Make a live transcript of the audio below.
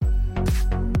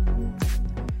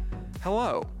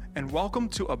Hello, and welcome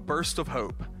to A Burst of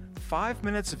Hope, 5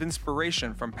 minutes of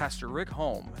inspiration from Pastor Rick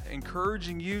Holm,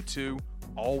 encouraging you to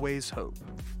always hope.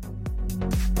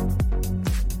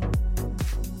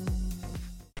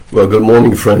 Well, good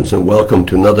morning, friends, and welcome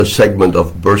to another segment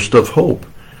of Burst of Hope.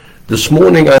 This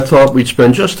morning, I thought we'd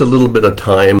spend just a little bit of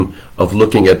time of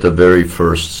looking at the very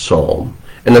first psalm.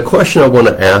 And the question I want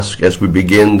to ask as we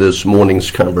begin this morning's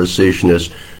conversation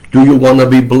is, do you want to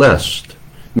be blessed?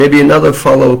 Maybe another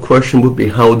follow-up question would be,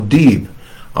 how deep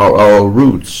are our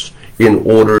roots in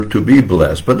order to be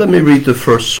blessed? But let me read the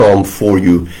first psalm for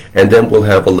you, and then we'll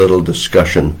have a little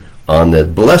discussion on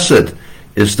it. Blessed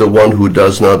is the one who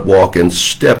does not walk in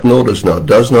step, notice now,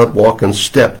 does not walk in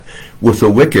step with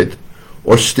the wicked,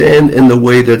 or stand in the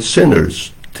way that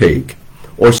sinners take,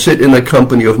 or sit in the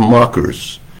company of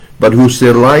mockers, but whose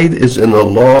delight is in the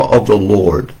law of the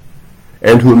Lord,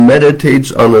 and who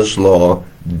meditates on his law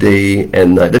day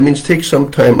and night. That means take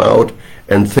some time out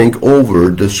and think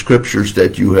over the scriptures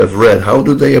that you have read. How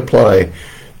do they apply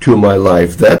to my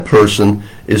life? That person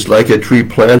is like a tree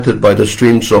planted by the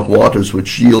streams of waters,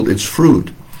 which yield its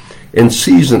fruit in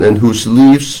season, and whose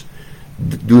leaves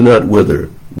do not wither.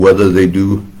 Whether they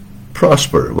do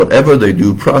prosper, whatever they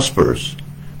do prospers.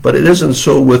 But it isn't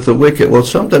so with the wicked. Well,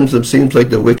 sometimes it seems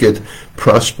like the wicked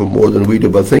prosper more than we do.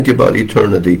 But think about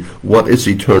eternity. What is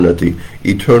eternity?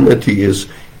 Eternity is,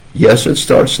 yes, it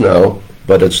starts now,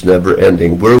 but it's never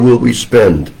ending. Where will we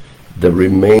spend the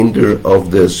remainder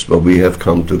of this, what we have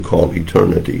come to call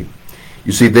eternity?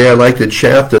 You see, they are like the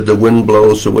chaff that the wind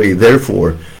blows away.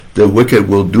 Therefore, the wicked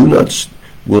will do not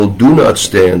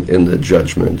stand in the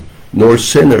judgment, nor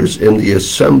sinners in the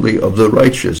assembly of the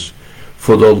righteous.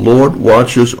 For the Lord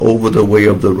watches over the way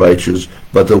of the righteous,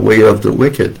 but the way of the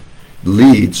wicked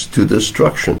leads to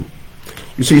destruction.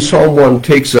 You see, Psalm 1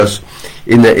 takes us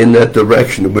in that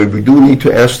direction where we do need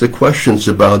to ask the questions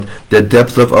about the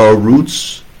depth of our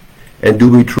roots, and do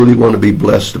we truly want to be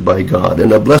blessed by God?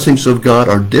 And the blessings of God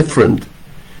are different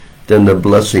than the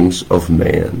blessings of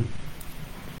man.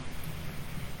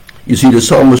 You see, the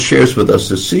psalmist shares with us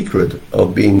the secret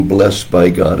of being blessed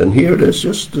by God. And here it is.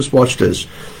 Just watch this.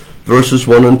 Verses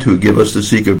 1 and 2 give us the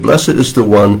secret. Blessed is the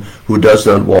one who does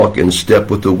not walk in step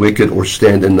with the wicked, or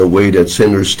stand in the way that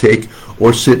sinners take,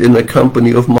 or sit in the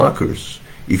company of mockers.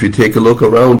 If you take a look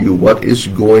around you, what is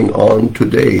going on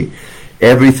today?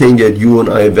 Everything that you and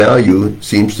I value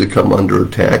seems to come under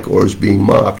attack or is being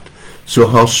mocked. So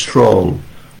how strong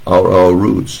are our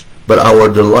roots? But our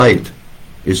delight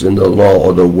is in the law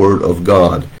or the word of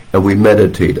God, and we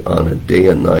meditate on it day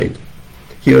and night.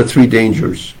 Here are three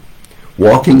dangers: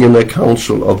 walking in the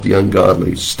counsel of the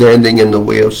ungodly, standing in the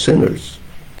way of sinners,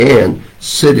 and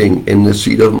sitting in the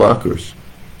seat of mockers.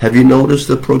 Have you noticed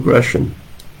the progression?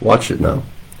 Watch it now.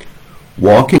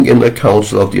 Walking in the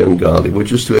counsel of the ungodly,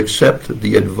 which is to accept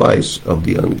the advice of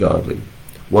the ungodly.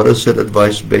 What is that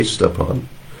advice based upon?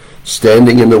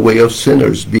 Standing in the way of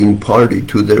sinners, being party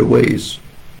to their ways.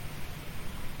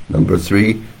 Number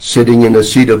 3, sitting in the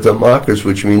seat of the mockers,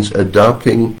 which means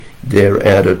adopting their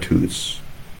attitudes.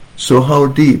 So how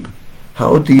deep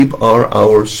are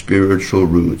our spiritual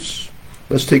roots?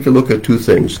 Let's take a look at two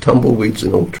things: tumbleweeds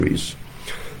and oak trees.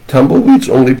 Tumbleweeds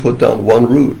only put down one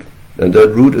root, and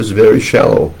that root is very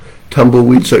shallow.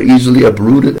 Tumbleweeds are easily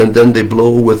uprooted, and then they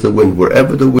blow with the wind.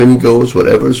 Wherever the wind goes,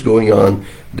 whatever is going on,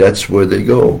 that's where they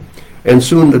go. And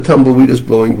soon the tumbleweed is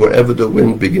blowing wherever the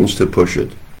wind begins to push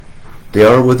it. They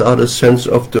are without a sense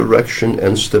of direction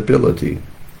and stability.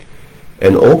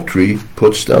 An oak tree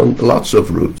puts down lots of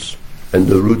roots, and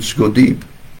the roots go deep.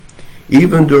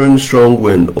 Even during strong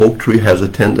wind, oak tree has a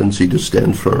tendency to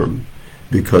stand firm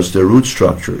because the root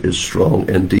structure is strong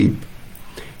and deep.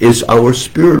 Is our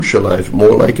spiritual life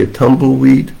more like a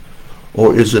tumbleweed,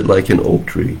 or is it like an oak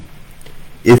tree?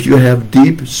 If you have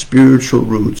deep spiritual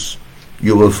roots,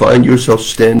 you will find yourself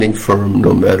standing firm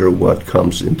no matter what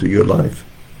comes into your life.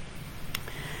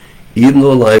 Even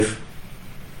though life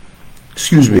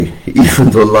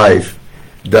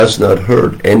does not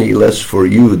hurt any less for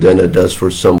you than it does for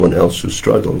someone else who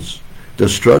struggles. The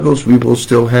struggles we will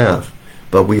still have,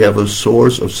 but we have a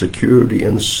source of security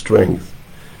and strength.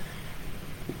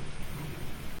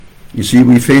 You see,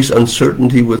 we face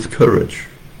uncertainty with courage.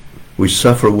 We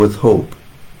suffer with hope.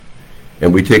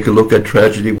 And we take a look at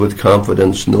tragedy with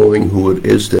confidence, knowing who it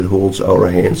is that holds our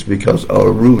hands, because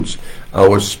our roots,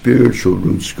 our spiritual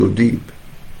roots, go deep.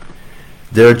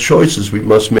 There are choices we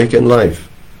must make in life,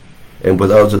 and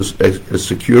without a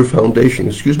secure foundation,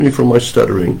 excuse me for my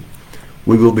stuttering,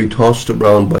 we will be tossed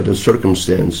around by the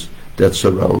circumstance that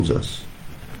surrounds us.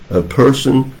 A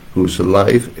person whose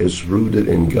life is rooted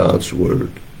in God's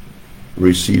Word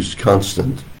receives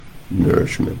constant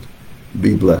nourishment.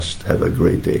 Be blessed. Have a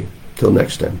great day. Till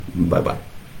next time. Bye-bye.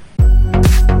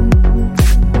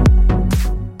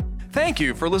 Thank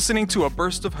you for listening to A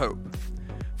Burst of Hope.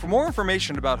 For more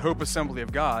information about Hope Assembly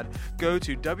of God, go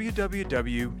to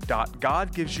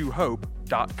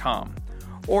www.godgivesyouhope.com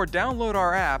or download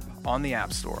our app on the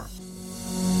App Store.